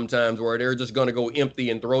Brady sometimes, where they're just going to go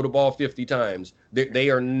empty and throw the ball 50 times. They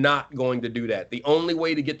are not going to do that. The only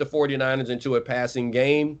way to get the 49ers into a passing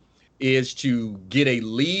game is to get a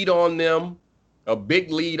lead on them, a big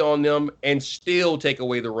lead on them, and still take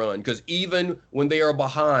away the run. Because even when they are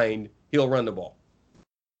behind, he'll run the ball.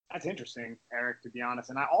 That's interesting, Eric, to be honest.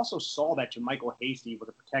 And I also saw that JaMycal Hasty was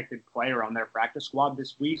a protected player on their practice squad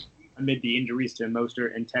this week amid the injuries to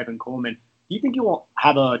Mostert and Tevin Coleman. Do you think he will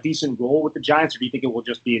have a decent role with the Giants, or do you think it will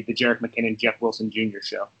just be the Jerick McKinnon, Jeff Wilson Jr.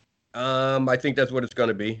 show? I think that's what it's going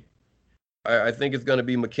to be. I think it's going to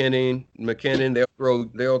be McKinnon.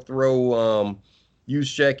 They'll throw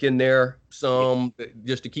Juszczyk in there some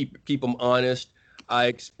just to keep them honest. I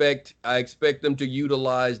expect them to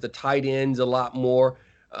utilize the tight ends a lot more.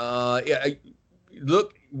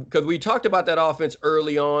 Look, because we talked about that offense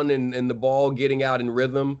early on and the ball getting out in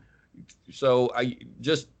rhythm. So I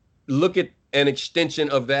just look at an extension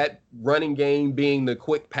of that running game being the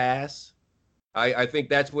quick pass. I think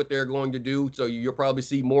that's what they're going to do. So you'll probably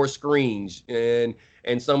see more screens and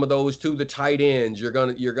some of those to the tight ends. You're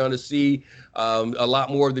gonna see a lot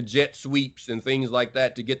more of the jet sweeps and things like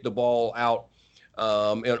that to get the ball out.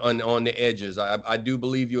 on the edges. I do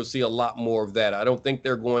believe you'll see a lot more of that. I don't think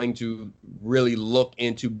they're going to really look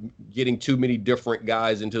into getting too many different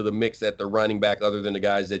guys into the mix at the running back other than the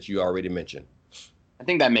guys that you already mentioned. I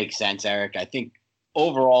think that makes sense, Eric. I think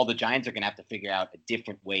overall the Giants are going to have to figure out a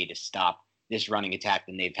different way to stop this running attack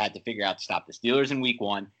than they've had to figure out to stop the Steelers in week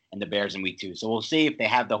 1 and the Bears in week 2. So we'll see if they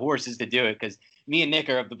have the horses to do it, because me and Nick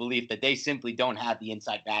are of the belief that they simply don't have the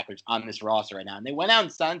inside backers on this roster right now. And they went out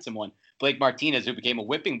and signed someone, Blake Martinez, who became a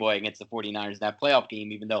whipping boy against the 49ers in that playoff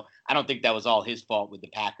game, even though I don't think that was all his fault with the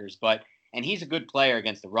Packers. And he's a good player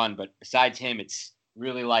against the run, but besides him, it's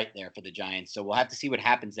really light there for the Giants. So we'll have to see what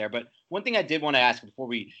happens there. But one thing I did want to ask before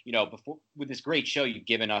with this great show you've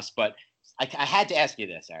given us, but I had to ask you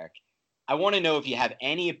this, Eric. I want to know if you have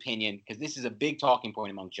any opinion, because this is a big talking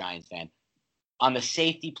point among Giants fans, on the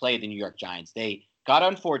safety play of the New York Giants. They got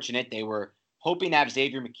unfortunate. They were hoping to have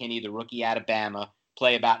Xavier McKinney, the rookie out of Bama,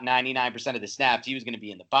 play about 99% of the snaps. He was going to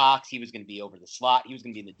be in the box. He was going to be over the slot. He was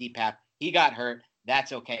going to be in the deep half. He got hurt.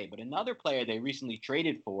 That's okay. But another player they recently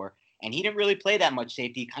traded for, and he didn't really play that much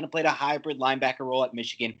safety. He kind of played a hybrid linebacker role at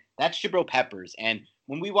Michigan. That's Jabril Peppers. And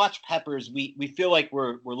when we watch Peppers, we feel like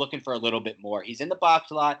we're looking for a little bit more. He's in the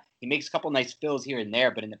box a lot. He makes a couple nice fills here and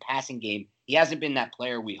there, but in the passing game, he hasn't been that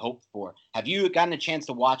player we hoped for. Have you gotten a chance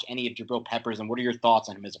to watch any of Jabril Peppers, and what are your thoughts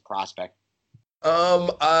on him as a prospect?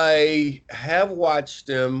 I have watched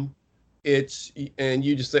him. And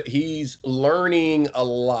you just said he's learning a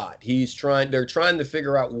lot. They're trying to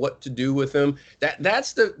figure out what to do with him.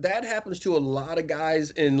 That happens to a lot of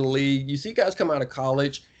guys in the league. You see guys come out of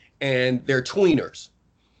college and they're tweeners,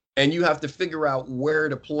 and you have to figure out where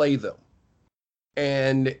to play them.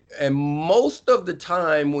 And most of the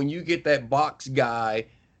time when you get that box guy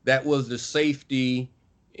that was the safety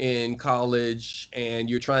in college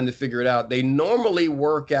and you're trying to figure it out, they normally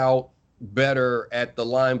work out better at the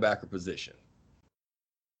linebacker position,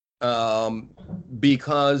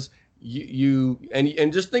 because you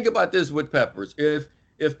just think about this with Peppers.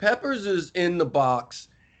 If Peppers is in the box,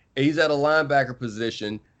 he's at a linebacker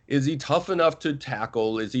position, is he tough enough to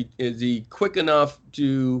tackle? Is he quick enough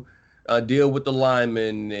to deal with the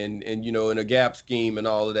linemen and in a gap scheme and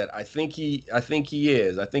all of that? I think he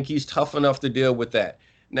is. I think he's tough enough to deal with that.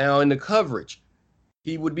 Now in the coverage,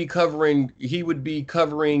 he would be covering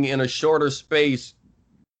in a shorter space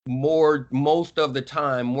most of the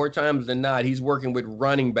time, more times than not. He's working with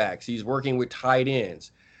running backs. He's working with tight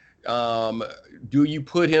ends. Do you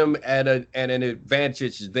put him at an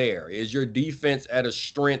advantage there? Is your defense at a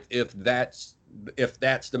strength if that's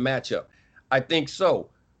the matchup? I think so.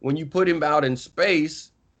 When you put him out in space,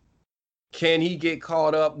 can he get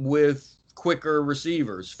caught up with quicker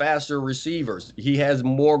receivers, faster receivers? He has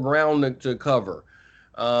more ground to cover.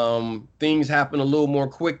 Things happen a little more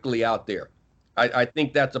quickly out there. I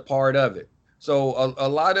think that's a part of it. So a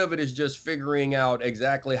lot of it is just figuring out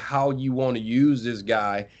exactly how you want to use this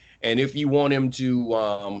guy, and if you want him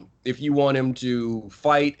to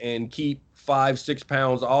fight and keep 5-6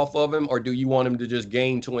 pounds off of him, or do you want him to just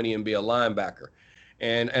gain 20 and be a linebacker?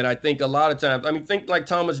 And I think a lot of times, think like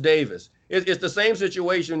Thomas Davis. It's the same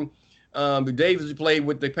situation. Davis played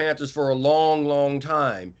with the Panthers for a long, long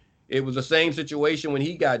time. It was the same situation when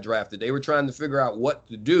he got drafted. They were trying to figure out what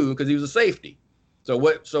to do because he was a safety.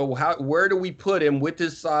 Where do we put him with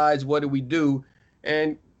his size? What do we do?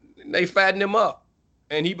 And they fattened him up,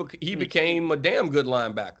 and he became a damn good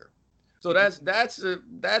linebacker. So that's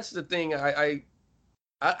the thing. I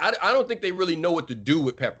don't think they really know what to do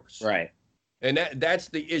with Peppers. Right. And that's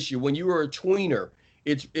the issue. When you are a tweener,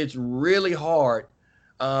 it's really hard,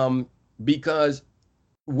 because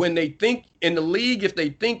when they think in the league, if they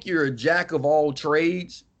think you're a jack of all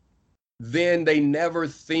trades, then they never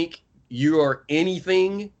think you are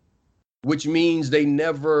anything, which means they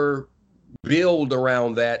never build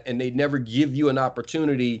around that, and they never give you an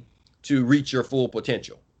opportunity to reach your full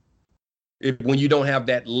potential when you don't have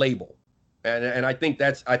that label. And I think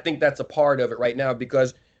that's a part of it right now,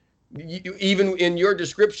 because even in your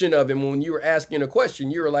description of him, when you were asking a question,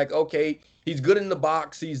 you were like, okay, he's good in the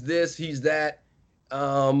box, he's this, he's that,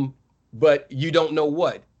 but you don't know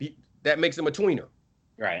what. That makes him a tweener.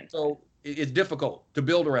 Right. So it's difficult to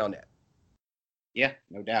build around that. Yeah,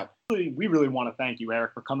 no doubt. We really want to thank you,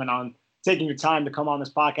 Eric, for coming on, taking your time to come on this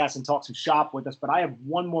podcast and talk some shop with us. But I have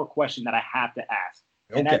one more question that I have to ask.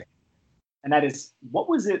 Okay. And that is, what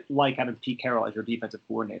was it like having Pete Carroll as your defensive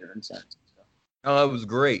coordinator in San Francisco? It was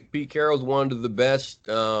great. Pete Carroll's one of the best.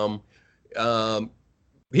 He's one of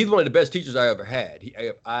the best teachers I ever had.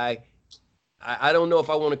 I don't know if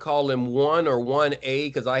I want to call him 1 or 1A,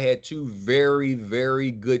 because I had two very,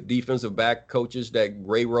 very good defensive back coaches, that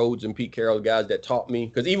Ray Rhodes and Pete Carroll, guys that taught me.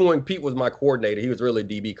 Because even when Pete was my coordinator, he was really a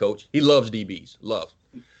DB coach. He loves DBs, loves.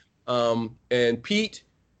 And Pete,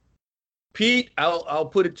 I'll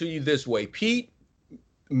put it to you this way. Pete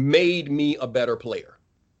made me a better player.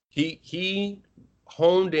 He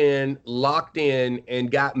honed in, locked in,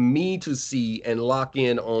 and got me to see and lock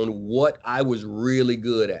in on what I was really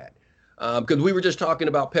good at. Because we were just talking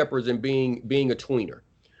about Peppers and being a tweener.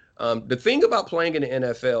 The thing about playing in the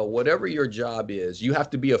NFL, whatever your job is, you have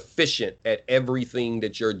to be efficient at everything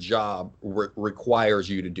that your job requires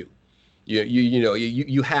you to do.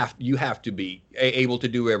 You have to be able to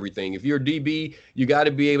do everything. If you're a DB, you got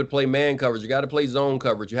to be able to play man coverage. You got to play zone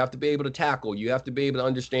coverage. You have to be able to tackle. You have to be able to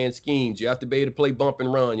understand schemes. You have to be able to play bump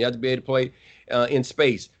and run. You have to be able to play in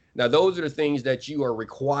space. Now, those are the things that you are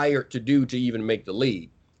required to do to even make the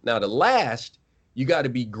league. Now, the last, you got to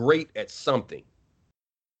be great at something.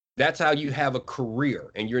 That's how you have a career,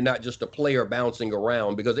 and you're not just a player bouncing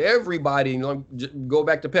around, because everybody, go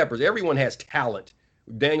back to Peppers, everyone has talent.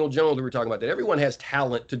 Daniel Jones, we were talking about that. Everyone has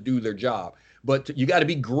talent to do their job, but you got to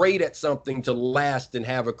be great at something to last and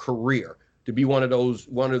have a career, to be one of those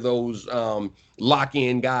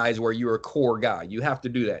lock-in guys where you're a core guy. You have to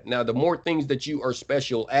do that. Now, the more things that you are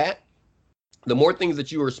special at, the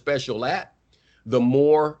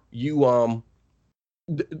more you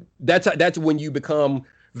that's when you become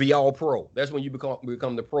the all-pro. That's when you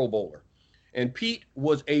become the Pro Bowler. And Pete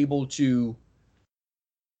was able to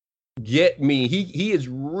get me. He is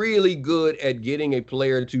really good at getting a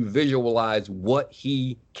player to visualize what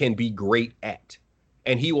he can be great at.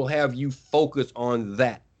 And he will have you focus on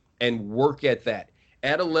that and work at that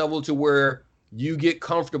at a level to where you get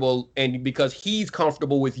comfortable, and because he's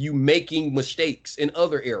comfortable with you making mistakes in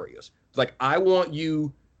other areas. It's like, I want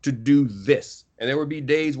you to do this. And there would be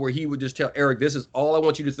days where he would just tell Eric, this is all I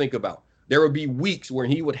want you to think about. There would be weeks where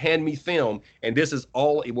he would hand me film, and this is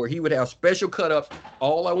all, where he would have special cut-ups.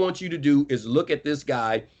 All I want you to do is look at this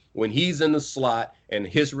guy when he's in the slot and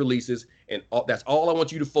his releases, and that's all I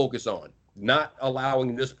want you to focus on, not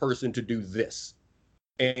allowing this person to do this.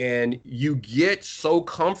 And you get so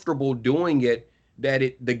comfortable doing it that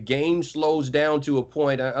the game slows down to a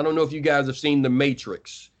point. I don't know if you guys have seen The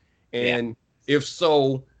Matrix. And if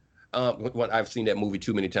so, I've seen that movie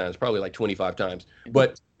too many times, probably like 25 times.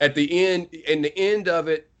 But at the end of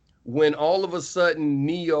it, when all of a sudden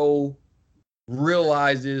Neo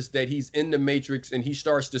realizes that he's in the Matrix and he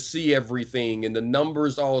starts to see everything and the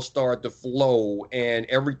numbers all start to flow and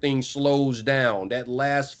everything slows down, that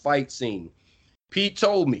last fight scene, Pete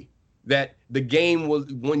told me that the game will,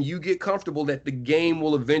 when you get comfortable, that the game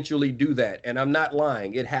will eventually do that. And I'm not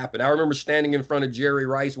lying. It happened. I remember standing in front of Jerry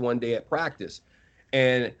Rice one day at practice,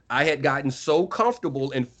 and I had gotten so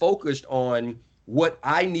comfortable and focused on what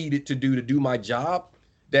I needed to do my job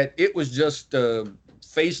that it was just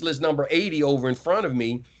faceless number 80 over in front of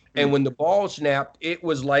me. And when the ball snapped, it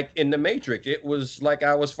was like in the Matrix. It was like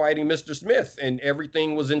I was fighting Mr. Smith and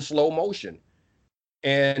everything was in slow motion.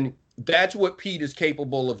 And that's what Pete is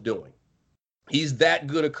capable of doing. He's that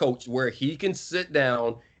good a coach where he can sit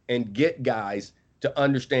down and get guys to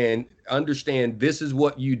understand this is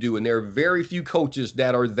what you do. And there are very few coaches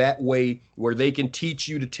that are that way, where they can teach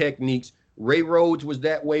you the techniques. Ray Rhodes was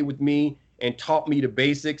that way with me and taught me the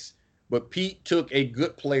basics, but Pete took a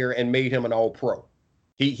good player and made him an all-pro.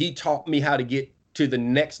 He taught me how to get to the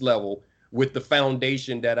next level with the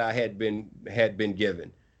foundation that I had been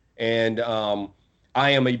given. And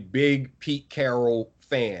I am a big Pete Carroll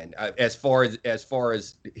fan as far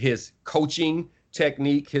as his coaching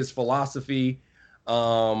technique, his philosophy,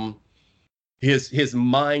 his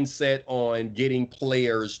mindset on getting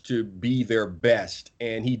players to be their best.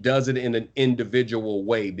 And he does it in an individual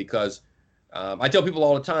way, because I tell people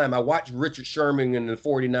all the time, I watch Richard Sherman and the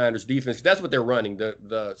 49ers defense. That's what they're running.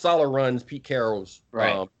 The solid runs Pete Carroll's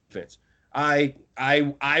defense. I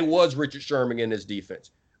was Richard Sherman in his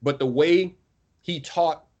defense, but the way he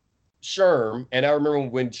taught Sherm, and I remember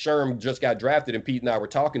when Sherm just got drafted and Pete and I were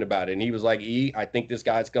talking about it, and he was like, I think this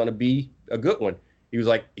guy's going to be a good one. He was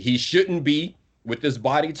like, he shouldn't be with this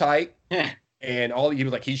body type. And he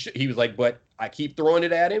was like, but I keep throwing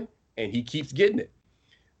it at him and he keeps getting it.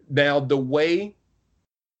 Now, the way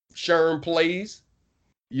Sherm plays,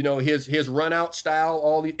 his run out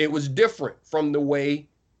style, it was different from the way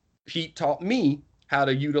Pete taught me how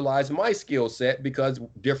to utilize my skill set, because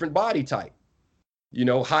different body type.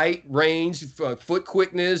 Height, range, foot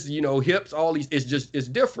quickness, hips, all these, it's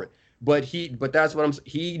different. But that's what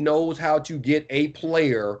he knows how to get a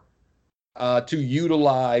player to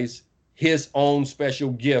utilize his own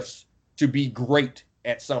special gifts to be great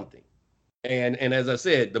at something. And as I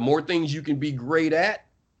said, the more things you can be great at,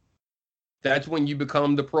 that's when you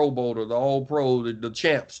become the Pro Bowler, the All Pro, the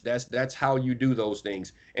champs. That's how you do those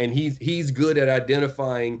things. And he's good at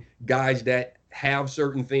identifying guys that have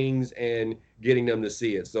certain things and getting them to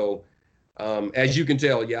see it. So as you can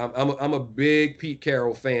tell, I'm a big Pete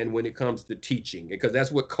Carroll fan when it comes to teaching, because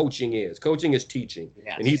that's what coaching is. Coaching is teaching.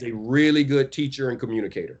 Yes. And he's a really good teacher and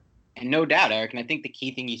communicator. And no doubt, Eric. And I think the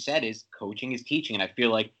key thing you said is coaching is teaching. And I feel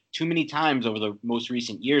like too many times over the most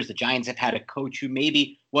recent years, the Giants have had a coach who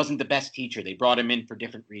maybe wasn't the best teacher. They brought him in for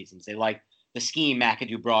different reasons. They liked the scheme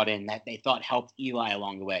McAdoo brought in that they thought helped Eli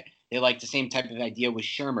along the way. They liked the same type of idea with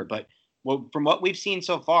Shermer. But from what we've seen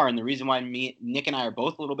so far, and the reason why Nick and I are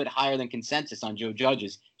both a little bit higher than consensus on Joe Judge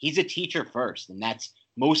is he's a teacher first. And that's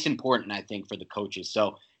most important, I think, for the coaches.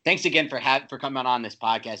 So thanks again for coming on this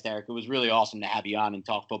podcast, Eric. It was really awesome to have you on and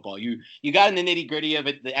talk football. You got in the nitty-gritty of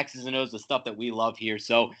it, the X's and O's, the stuff that we love here.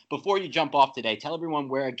 So before you jump off today, tell everyone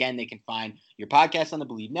where, again, they can find your podcast on the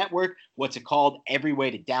Believe Network, what's it called, every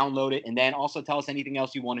way to download it, and then also tell us anything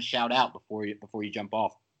else you want to shout out before you jump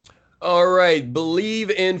off. All right, Believe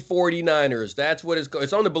in 49ers. That's what it's called.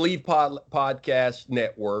 It's on the Believe Podcast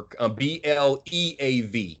Network,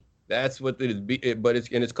 BLEAV. That's what it is, but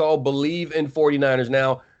it's called Believe in 49ers.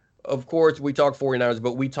 Now, of course, we talk 49ers,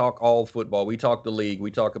 but we talk all football. We talk the league. We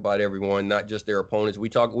talk about everyone, not just their opponents. We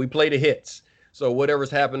play the hits. So whatever's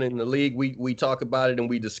happening in the league, we talk about it and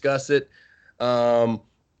we discuss it. But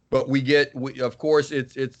of course,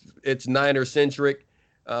 it's Niner centric.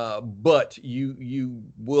 But you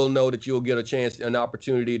will know that you'll get an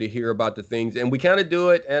opportunity to hear about the things, and we kind of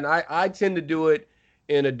do it. And I tend to do it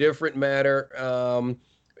in a different manner.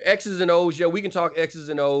 X's and O's, we can talk X's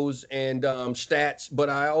and O's and stats, but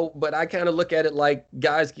I kind of look at it like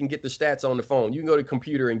guys can get the stats on the phone. You can go to the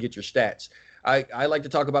computer and get your stats. I like to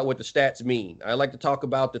talk about what the stats mean. I like to talk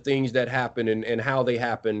about the things that happen and how they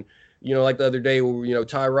happen. Like the other day,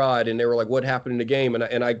 Tyrod, and they were like, "What happened in the game?"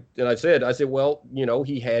 And I said, well,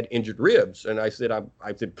 he had injured ribs, and I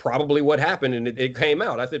said probably what happened, and it came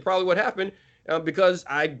out. I said probably what happened because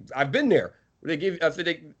I've been there.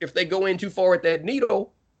 If they go in too far at that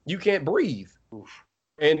needle, you can't breathe. Oof.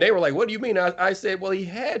 And they were like, "What do you mean?" I said, well, he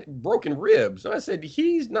had broken ribs. And I said,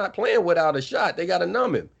 he's not playing without a shot. They got to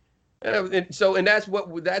numb him. And that's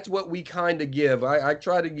what we kind of give. I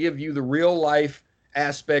try to give you the real life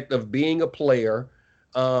aspect of being a player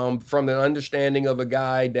from the understanding of a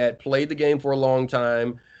guy that played the game for a long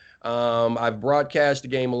time. I've broadcast the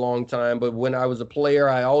game a long time, but when I was a player,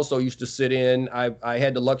 I also used to sit in. I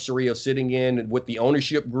had the luxury of sitting in with the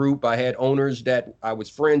ownership group. I had owners that I was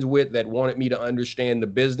friends with that wanted me to understand the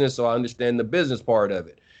business, so I understand the business part of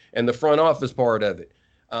it and the front office part of it.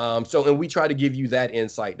 And we try to give you that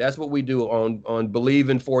insight. That's what we do on Believe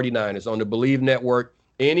in 49ers, on the Believe Network.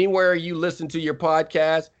 Anywhere you listen to your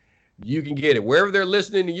podcast, you can get it. Wherever they're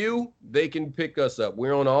listening to you, they can pick us up.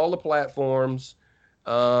 We're on all the platforms.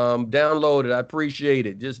 Download it. I appreciate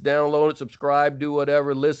it. Just download it, subscribe, do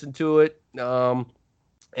whatever, listen to it. We try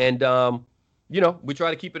to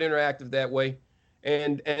keep it interactive that way.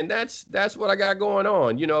 And that's what I got going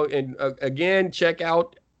on, and again, check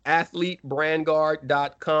out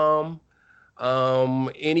athletebrandguard.com.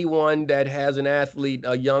 Anyone that has an athlete,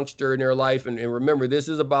 a youngster in their life, and remember, this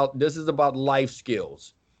is about life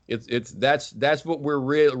skills. That's what we're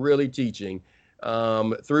really teaching.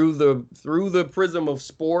 Through the prism of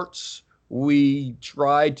sports, we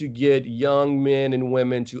try to get young men and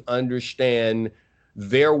women to understand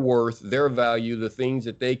their worth, their value, the things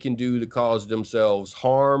that they can do to cause themselves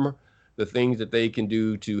harm, the things that they can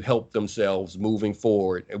do to help themselves moving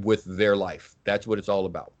forward with their life. That's what it's all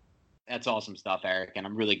about. That's awesome stuff, Eric, and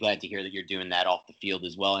I'm really glad to hear that you're doing that off the field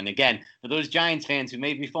as well. And again, for those Giants fans who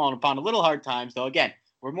may be falling upon a little hard times, though, again,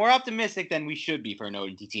 we're more optimistic than we should be for an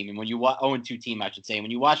 0-2 team. And when you 0-2 team, I should say,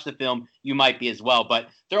 when you watch the film, you might be as well. But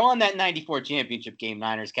they're on that 94 championship game,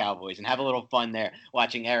 Niners-Cowboys, and have a little fun there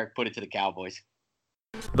watching Eric put it to the Cowboys.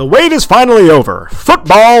 The wait is finally over.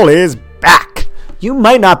 Football is back. You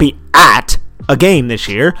might not be at a game this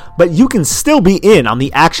year, but you can still be in on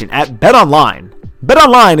the action at BetOnline.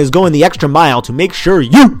 BetOnline is going the extra mile to make sure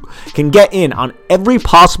you can get in on every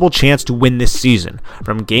possible chance to win this season.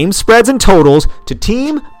 From game spreads and totals to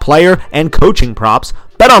team, player, and coaching props,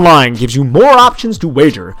 BetOnline gives you more options to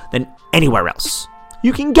wager than anywhere else.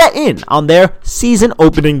 You can get in on their season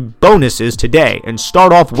opening bonuses today and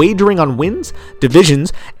start off wagering on wins,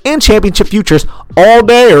 divisions, and championship futures all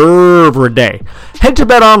day, every day. Head to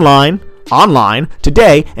BetOnline online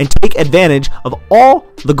today and take advantage of all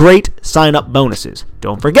the great sign-up bonuses.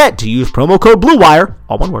 Don't forget to use promo code BlueWire,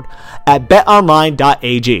 all one word, at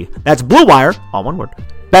betonline.ag. That's BlueWire, all one word.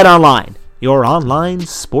 BetOnline, your online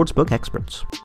sportsbook experts.